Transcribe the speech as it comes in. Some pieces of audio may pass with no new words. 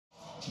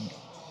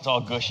It's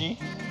all gushy.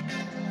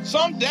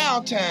 Some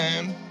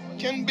downtime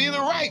can be the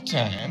right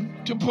time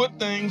to put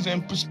things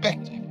in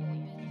perspective.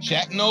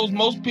 Shaq knows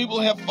most people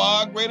have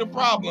far greater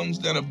problems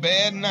than a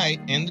bad night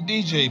in the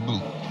DJ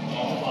booth.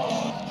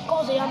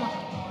 ¿Cómo se llama?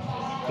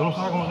 ¿Tú no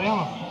sabes cómo se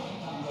llama?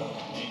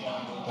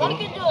 What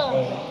can do?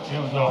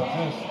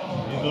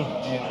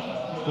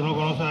 ¿Tú no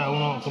conoces a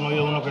uno, tú no has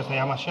oído uno que se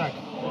llama Shaq?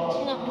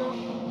 No.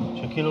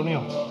 Shaquille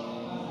Oneal.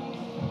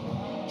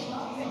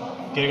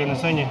 ¿Quieres que te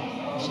enseñe?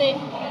 Sí.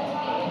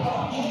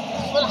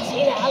 Suena así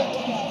de alto.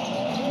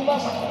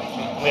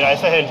 Mira,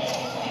 ese es él.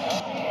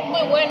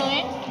 Muy bueno,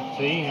 ¿eh?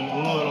 Sí,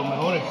 uno de los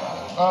mejores.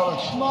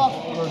 Alex, Bob.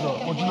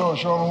 what you doing?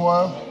 Showing him who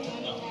I am?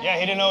 Yeah,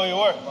 he didn't know who you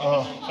were.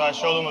 So I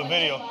showed him a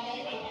video.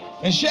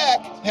 And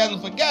Shaq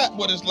hasn't forgot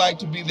what it's like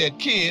to be that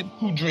kid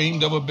who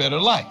dreamed of a better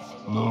life.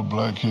 A little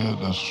black kid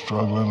that's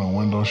struggling and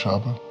window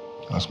shopping.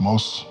 That's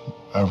most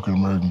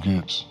African-American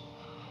kids.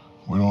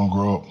 We don't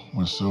grow up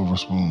with silver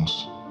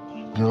spoons.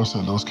 Girl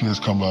said those kids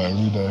come by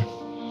every day.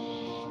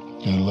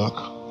 They look,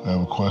 they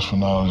have a quest for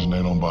knowledge, and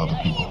they don't bother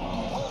people.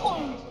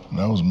 And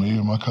that was me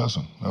and my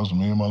cousin. That was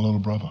me and my little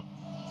brother.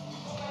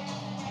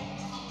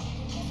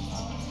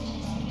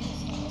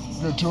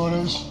 Get 2 of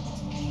these.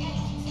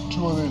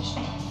 2 of these.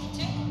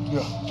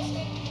 Yeah.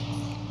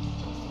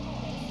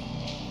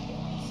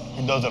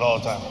 He does it all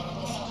the time.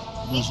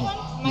 This one?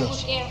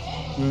 Yes.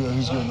 Yeah,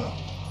 he's good now.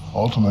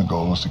 Ultimate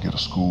goal is to get a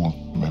school,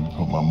 maybe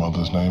put my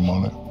mother's name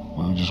on it.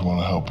 We just want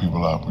to help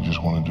people out. We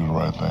just want to do the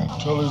right thing.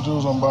 Tell these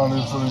dudes I'm buying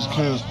these for these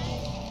kids.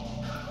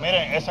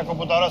 Miren, esa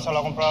computadora se la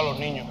ha comprado a los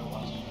niños.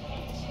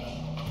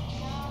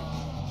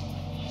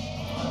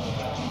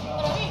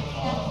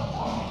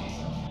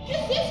 ¿Qué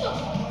es eso?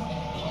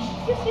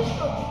 ¿Qué es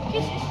eso? ¿Qué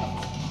es eso?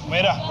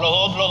 Mira,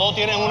 los dos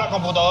tienen una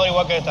computadora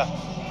igual que esta.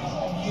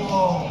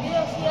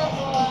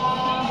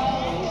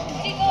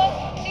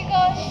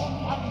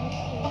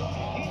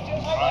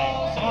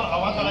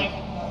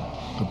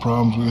 The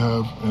problems we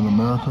have in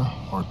America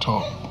are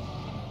taught,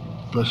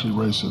 especially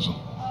racism.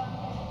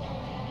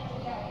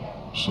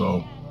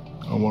 So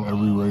I want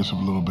every race of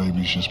little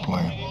babies just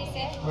playing.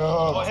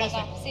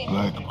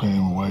 Black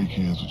and white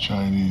kids, with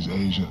Chinese,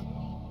 Asian,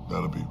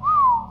 that'll be,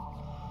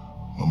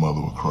 my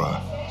mother would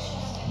cry.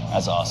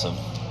 That's awesome.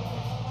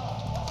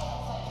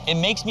 It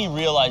makes me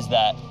realize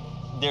that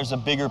there's a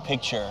bigger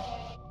picture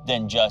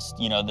than just,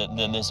 you know,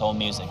 this whole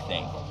music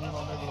thing.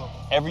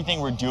 Everything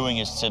we're doing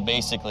is to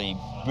basically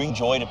bring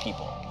joy to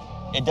people.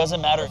 It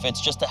doesn't matter if it's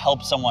just to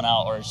help someone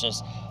out or it's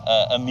just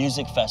a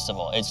music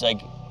festival. It's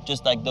like,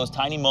 just like those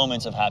tiny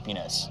moments of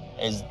happiness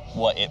is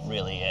what it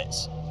really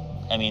is.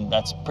 I mean,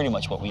 that's pretty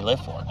much what we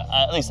live for.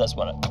 At least that's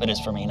what it is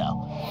for me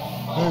now.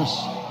 Peace,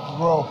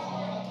 bro.